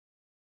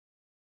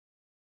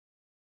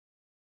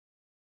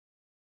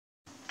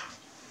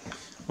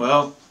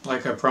Well,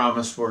 like I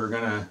promised, we're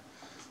going to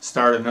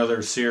start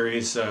another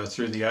series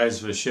through the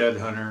eyes of a shed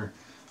hunter.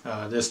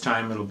 This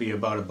time it'll be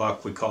about a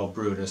buck we call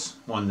Brutus,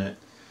 one that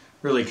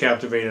really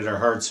captivated our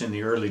hearts in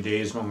the early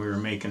days when we were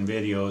making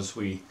videos.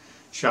 We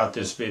shot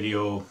this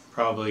video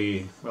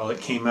probably, well, it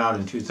came out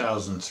in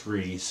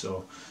 2003,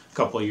 so a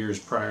couple of years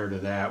prior to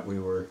that we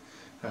were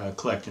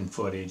collecting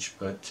footage.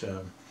 But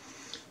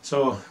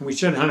so we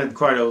shed hunted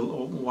quite a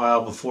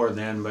while before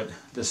then, but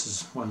this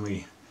is when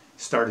we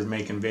started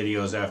making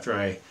videos after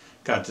I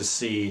got to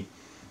see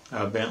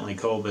Bentley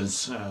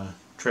Coben's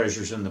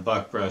Treasures in the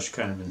Buckbrush.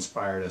 Kind of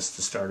inspired us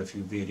to start a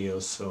few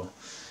videos. So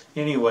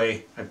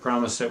anyway, I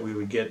promised that we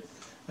would get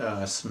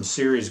some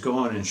series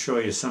going and show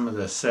you some of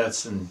the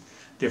sets and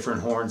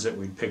different horns that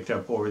we'd picked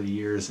up over the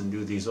years and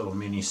do these little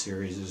mini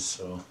series.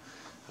 So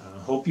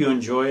hope you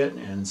enjoy it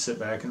and sit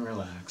back and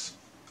relax.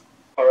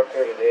 We're up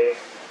here today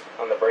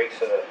on the breaks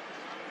of the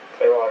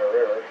Clearwater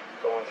River,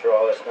 going through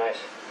all this nice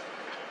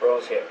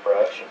rosehip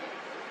brush, and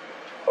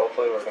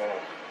hopefully we're going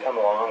to come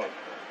along and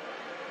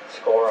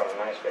score on a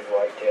nice big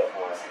whitetail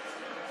horn.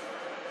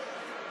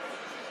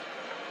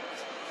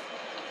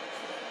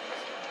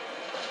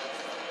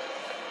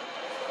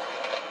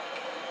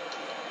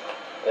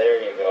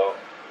 There you go.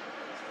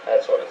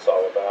 That's what it's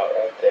all about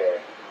right there.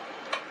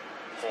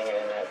 Hanging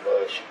in that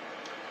bush.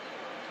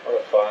 What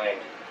a find.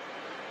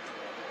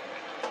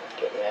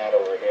 Getting that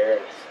over here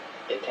and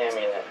get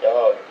Tammy and that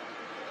dog.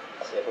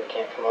 See if we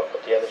can't come up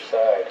with the other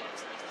side.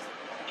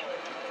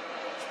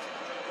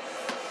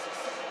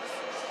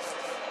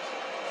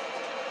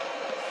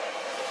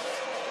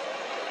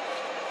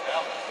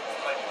 Well,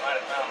 looks like you might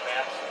have found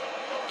Matt's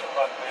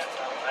buck Matt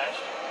found last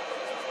year.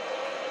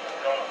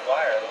 They're on a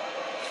fire though.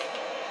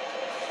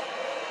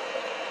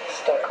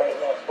 Stuck right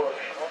in that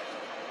bush.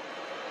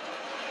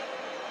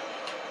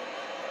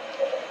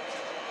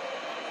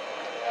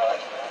 Yeah,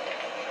 that's not.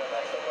 Sure,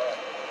 that's a buck.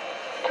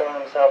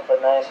 Turned himself a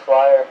nice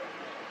flyer.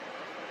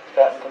 It's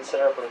gotten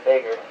considerably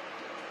bigger.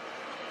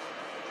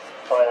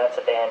 Boy, that's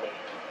a dandy.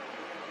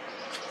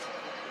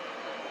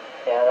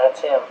 Yeah,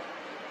 that's him.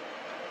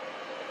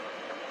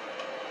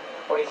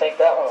 What do you think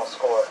that one will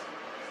score? I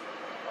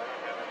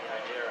don't have any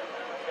idea right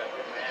now. He's got a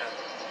good man.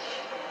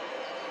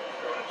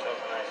 Throwing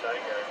himself a nice eye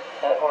guard.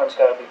 That horn's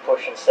got to be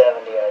pushing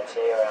 70, I'd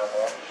say, around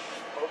there.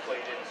 Hopefully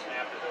he didn't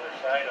snap his other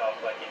side off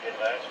like he did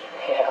last year.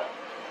 Yeah.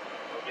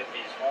 We'll get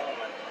these home,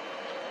 and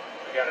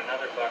we got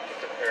another buck to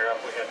compare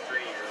up. We had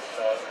 3 years,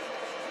 so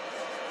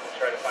we'll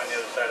try to find the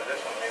other side of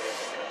this one. Maybe we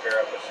can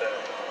compare up a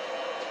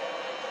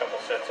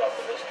couple sets off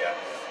of this guy.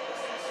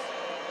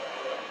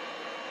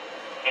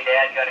 Hey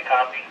Dad, you got a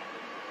copy?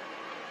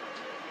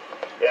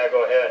 Yeah,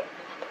 go ahead.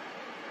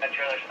 Got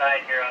your other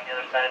side here on the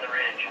other side of the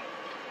ridge.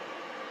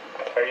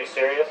 Are you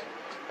serious?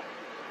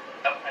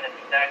 Yep, and it's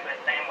exactly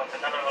the same with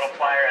another little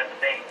flyer at the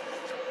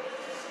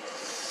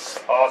base.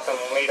 Awesome,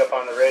 we'll meet up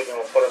on the ridge and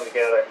we'll put them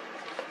together.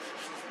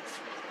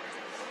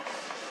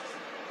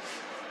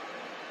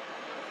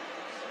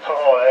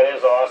 Oh, that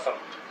is awesome.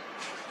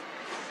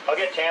 I'll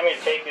get Tammy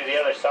to take you to the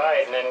other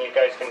side and then you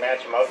guys can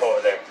match them up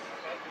over there.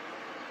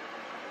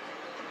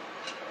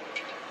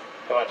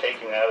 If you want to take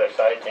him to the other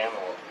side, Tam,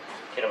 we'll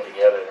get them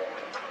together there.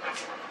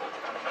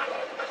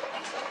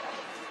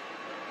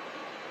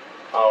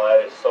 Oh,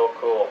 that is so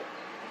cool.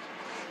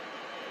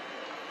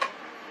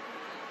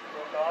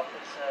 Broke off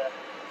this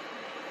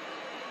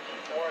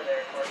G4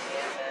 there towards the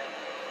end there.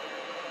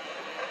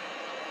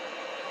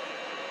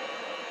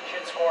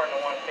 Should score in the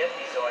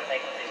 150s though, I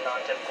think, with these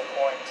non-typical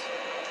points.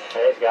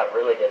 Yeah, he's got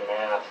really good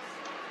mass.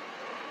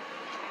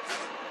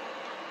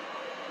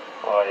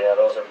 Oh yeah,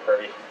 those are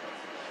pretty.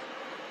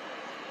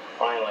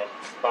 Finally,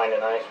 find a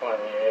nice one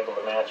and you're able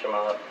to match them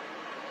up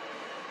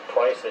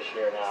twice this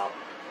year now.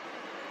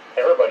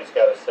 Everybody's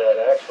got a set,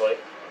 actually.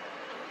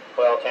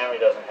 Well, Tammy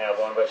doesn't have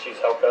one, but she's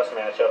helped us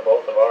match up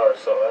both of ours,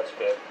 so that's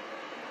good.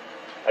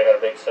 I got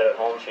a big set at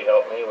home she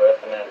helped me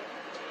with, and then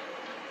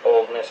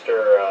old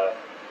Mr.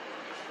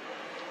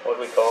 What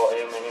do we call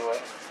him anyway?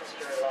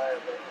 Mr.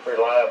 Reliable.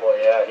 Reliable,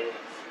 yeah. He.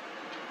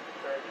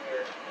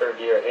 Third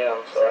year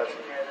him, so that's.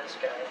 Second year this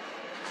guy.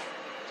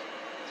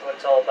 That's what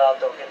it's all about,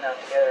 though, getting out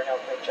together and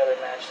helping each other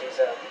match these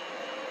up.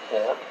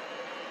 Yeah.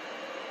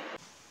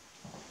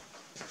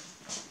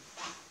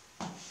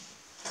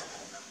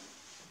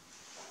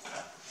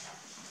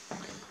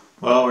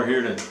 Well, we're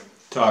here to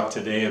talk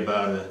today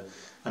about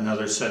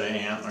another set of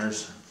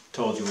antlers.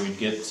 Told you we'd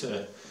get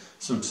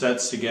some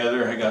sets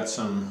together. I got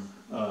some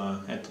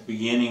at the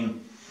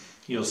beginning.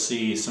 You'll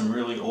see some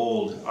really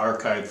old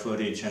archive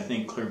footage. I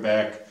think clear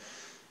back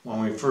when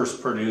we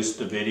first produced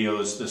the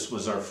videos. This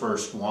was our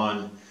first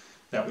one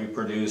that we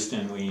produced,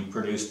 and we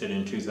produced it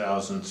in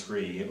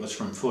 2003. It was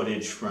from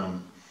footage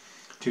from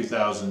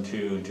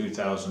 2002 and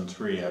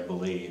 2003, I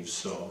believe.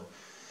 So.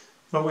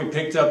 But we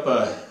picked up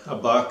a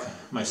buck.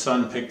 My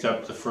son picked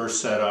up the first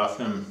set off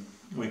him.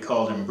 We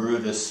called him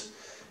Brutus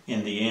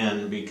in the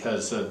end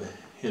because of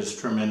his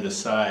tremendous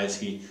size.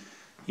 He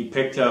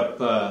picked up,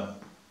 the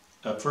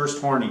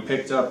first horn he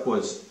picked up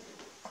was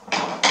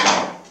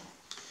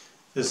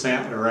this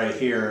antler right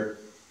here.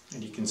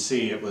 And you can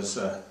see it was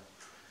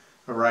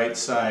a right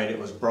side. It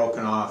was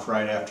broken off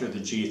right after the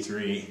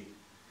G3,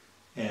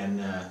 and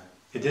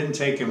it didn't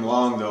take him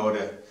long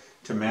though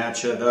to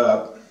match it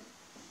up.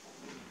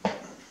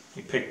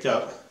 He picked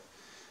up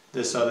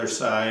this other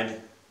side,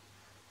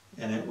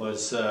 and it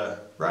was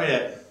right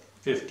at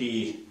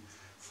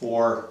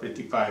 54,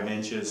 55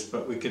 inches,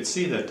 but we could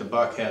see that the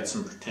buck had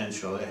some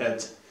potential. It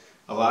had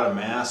a lot of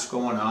mass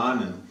going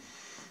on, and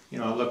you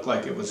know, it looked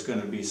like it was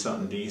going to be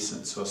something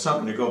decent. So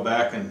something to go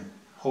back and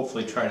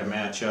hopefully try to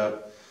match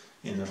up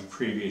in the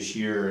previous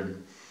year.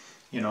 And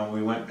you know,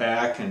 we went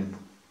back, and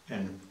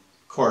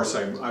of course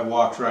I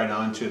walked right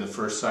onto the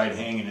first side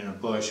hanging in a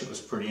bush. It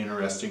was pretty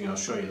interesting. I'll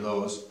show you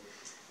those.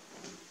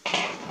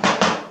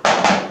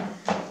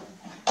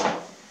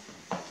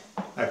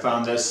 I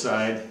found this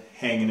side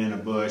hanging in a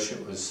bush.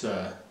 It was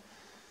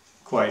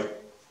quite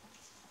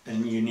a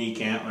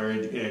unique antler.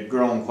 It had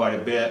grown quite a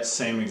bit,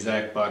 same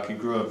exact buck. He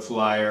grew a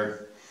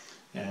flyer,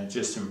 and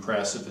just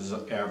impressive as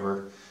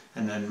ever.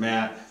 And then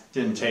Matt,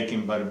 didn't take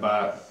him but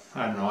about,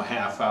 I don't know, a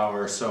half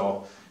hour or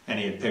so, and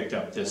he had picked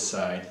up this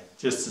side.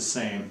 Just the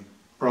same.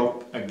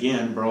 Broke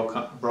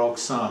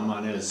some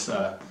on his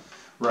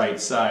right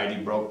side.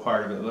 He broke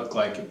part of it. It looked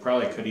like it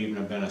probably could even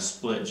have been a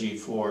split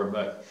G4,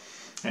 but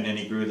and then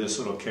he grew this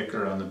little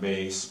kicker on the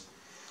base.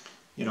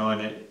 You know,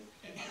 and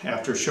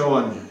after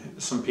showing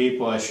some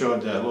people, I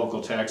showed the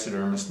local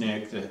taxidermist,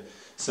 Nick, the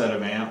set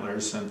of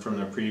antlers and from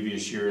the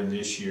previous year and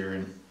this year,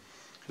 and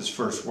his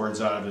first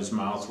words out of his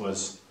mouth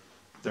was,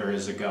 "There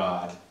is a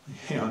God."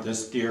 You know,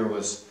 this deer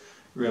was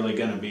really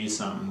going to be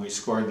something. We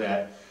scored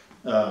that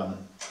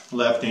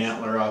left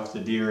antler off the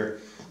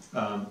deer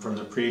from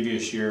the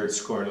previous year. It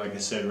scored, like I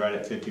said, right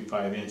at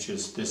 55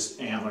 inches. This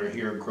antler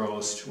here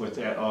grossed with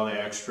all the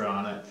extra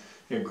on it.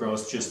 It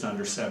grossed just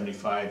under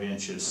 75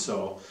 inches.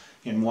 So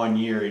in 1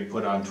 year, he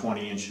put on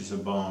 20 inches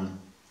of bone.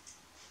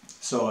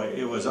 So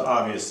it was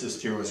obvious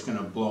this deer was going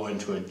to blow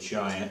into a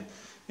giant,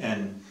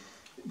 and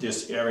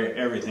just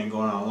everything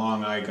going on,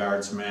 long eye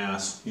guards,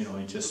 mass, you know,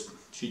 he just,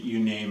 you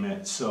name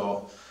it.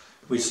 So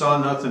we saw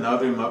nothing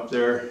of him up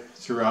there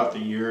throughout the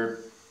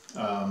year.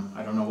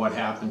 I don't know what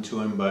happened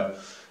to him, but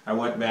I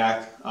went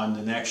back on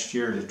the next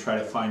year to try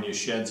to find his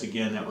sheds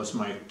again. That was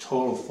my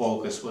total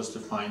focus, was to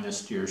find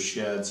this deer's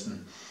sheds.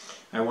 And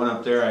I went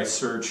up there, I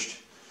searched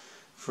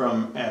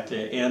from at the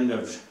end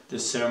of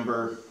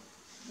December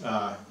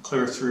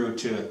clear through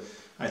to,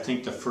 I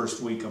think, the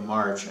first week of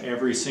March.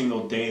 Every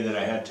single day that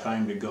I had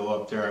time to go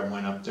up there, I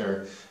went up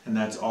there, and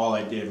that's all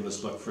I did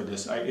was look for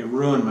this. It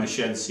ruined my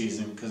shed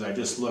season because I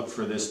just looked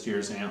for this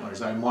deer's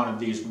antlers. I wanted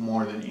these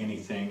more than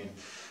anything. And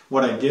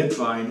what I did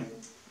find,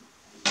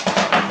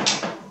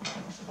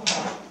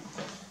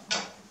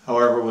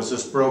 however, was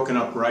this broken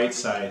up right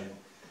side,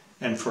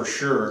 and for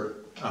sure,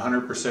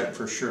 100%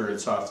 for sure,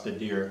 it's off the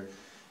deer.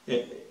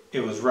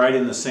 It was right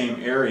in the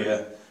same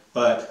area,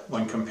 but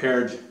when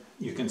compared,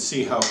 you can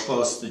see how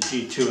close the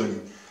G2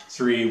 and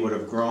 3 would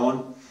have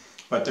grown.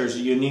 But there's a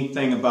unique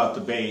thing about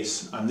the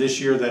base. On this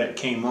year that it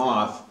came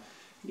off,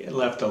 it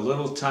left a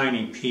little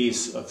tiny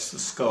piece of the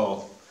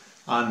skull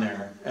on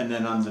there. And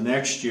then on the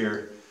next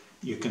year,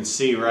 you can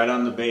see right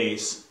on the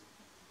base,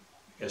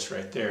 I guess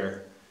right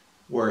there,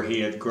 where he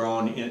had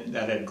grown in,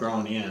 that had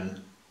grown in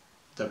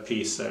the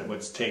piece that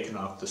was taken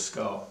off the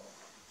skull.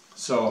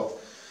 So,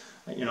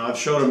 you know, I've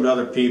showed them to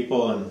other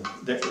people, and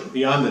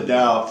beyond a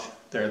doubt,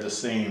 they're the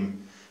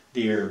same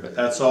deer, but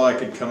that's all I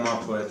could come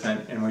up with.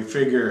 And we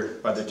figure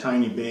by the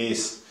tiny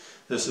base,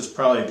 this is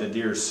probably the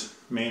deer's,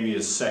 maybe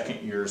his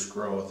second year's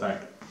growth.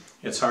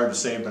 It's hard to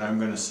say, but I'm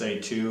going to say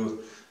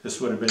 2.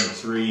 This would have been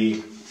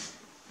 3,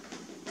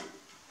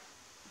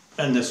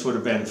 and this would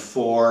have been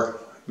 4,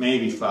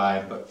 maybe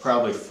 5, but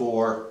probably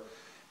 4.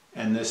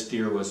 And this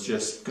deer was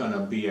just going to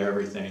be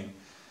everything.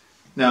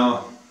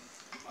 Now,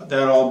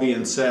 that all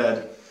being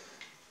said,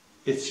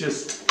 it's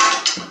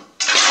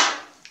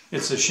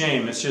a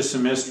shame. It's just a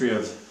mystery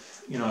of,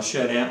 you know,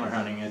 shed antler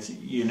hunting.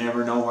 You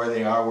never know where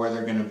they are, where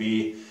they're going to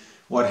be,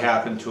 what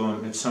happened to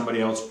them. If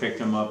somebody else picked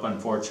them up,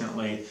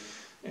 unfortunately.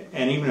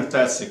 And even if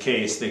that's the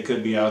case, they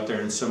could be out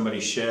there in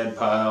somebody's shed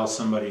pile,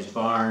 somebody's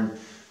barn,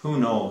 who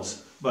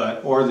knows.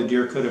 Or the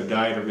deer could have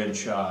died or been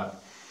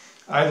shot.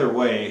 Either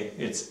way,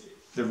 it's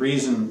the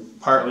reason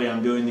partly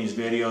I'm doing these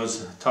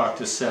videos. Talk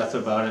to Seth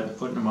about it and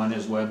putting them on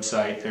his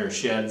website, their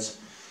sheds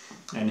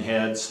and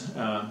heads.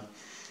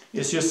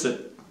 It's just that,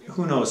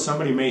 who knows,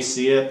 somebody may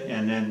see it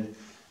and then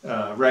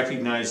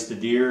recognize the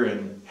deer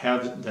and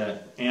have the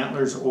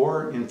antlers,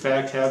 or in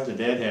fact have the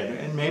dead head,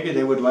 and maybe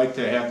they would like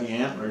to have the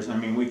antlers. I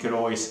mean, we could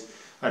always,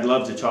 I'd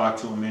love to talk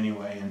to them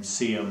anyway and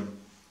see them.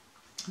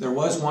 There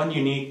was one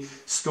unique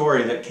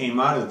story that came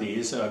out of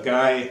these. A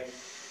guy,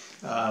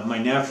 my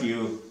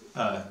nephew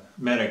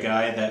met a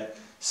guy that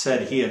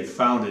said he had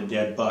found a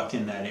dead buck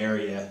in that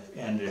area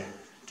and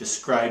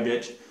described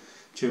it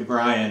to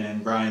Brian,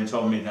 and Brian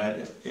told me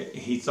that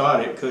he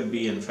thought it could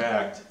be, in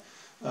fact,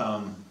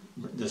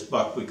 this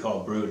buck we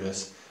call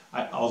Brutus.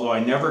 Although I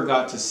never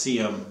got to see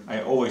him,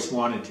 I always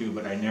wanted to,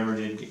 but I never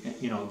did,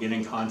 you know, get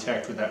in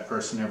contact with that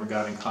person, never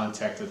got in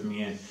contact with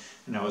me,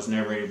 and I was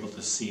never able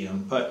to see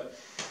him. But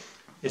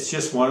it's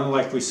just one of,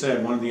 like we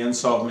said, one of the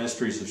unsolved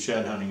mysteries of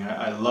shed hunting.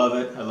 I love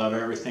it. I love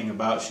everything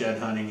about shed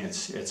hunting.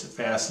 It's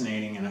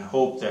fascinating, and I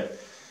hope that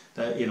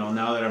you know,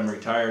 now that I'm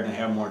retired and I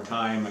have more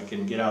time, I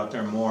can get out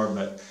there more.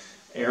 But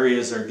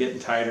areas are getting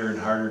tighter and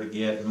harder to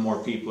get, and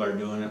more people are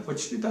doing it,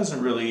 which it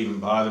doesn't really even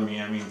bother me.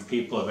 I mean,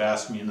 people have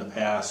asked me in the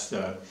past,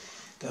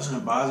 doesn't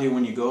it bother you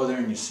when you go there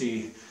and you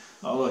see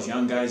all those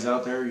young guys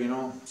out there, you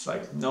know? It's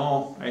like,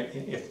 no,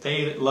 if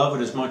they love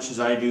it as much as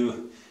I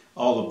do,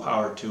 all the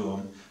power to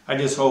them. I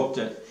just hope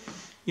that,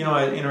 you know,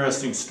 an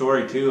interesting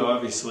story too,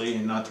 obviously,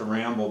 and not to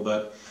ramble,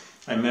 but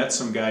I met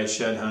some guys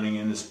shed hunting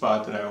in the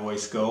spot that I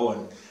always go,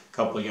 and a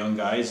couple of young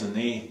guys, and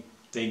they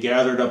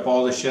gathered up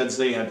all the sheds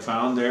they had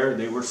found there.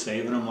 They were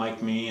saving them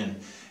like me,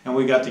 and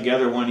we got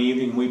together one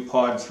evening. We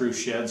pawed through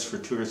sheds for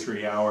 2 or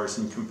 3 hours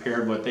and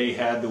compared what they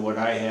had to what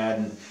I had,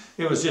 and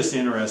it was just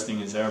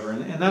interesting as ever.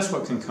 And that's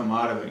what can come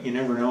out of it. You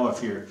never know,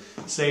 if you're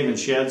saving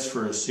sheds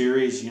for a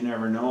series, you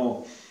never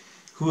know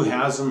who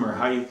has them or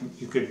how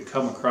you could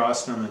come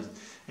across them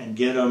and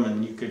get them,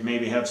 and you could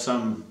maybe have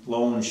some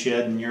lone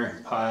shed in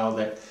your pile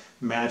that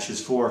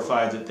matches 4 or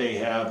 5 that they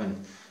have,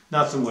 and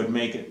nothing would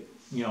make it,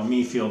 you know,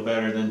 me feel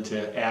better than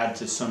to add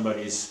to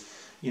somebody's,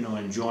 you know,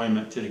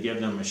 enjoyment, to give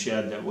them a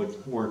shed that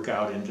would work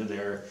out into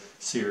their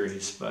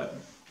series. But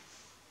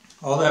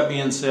all that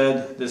being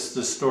said, this is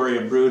the story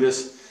of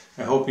Brutus.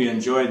 I hope you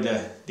enjoyed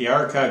the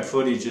archive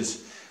footage.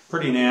 Is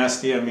pretty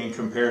nasty, I mean,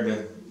 compared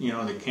to, you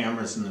know, the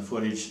cameras and the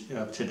footage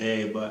of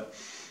today. But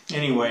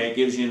anyway, it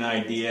gives you an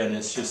idea, and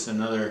it's just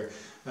another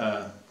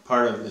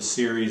part of the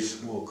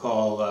series we'll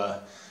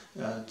call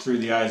Through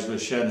the Eyes of a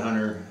Shed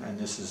Hunter, and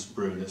this is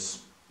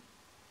Brutus.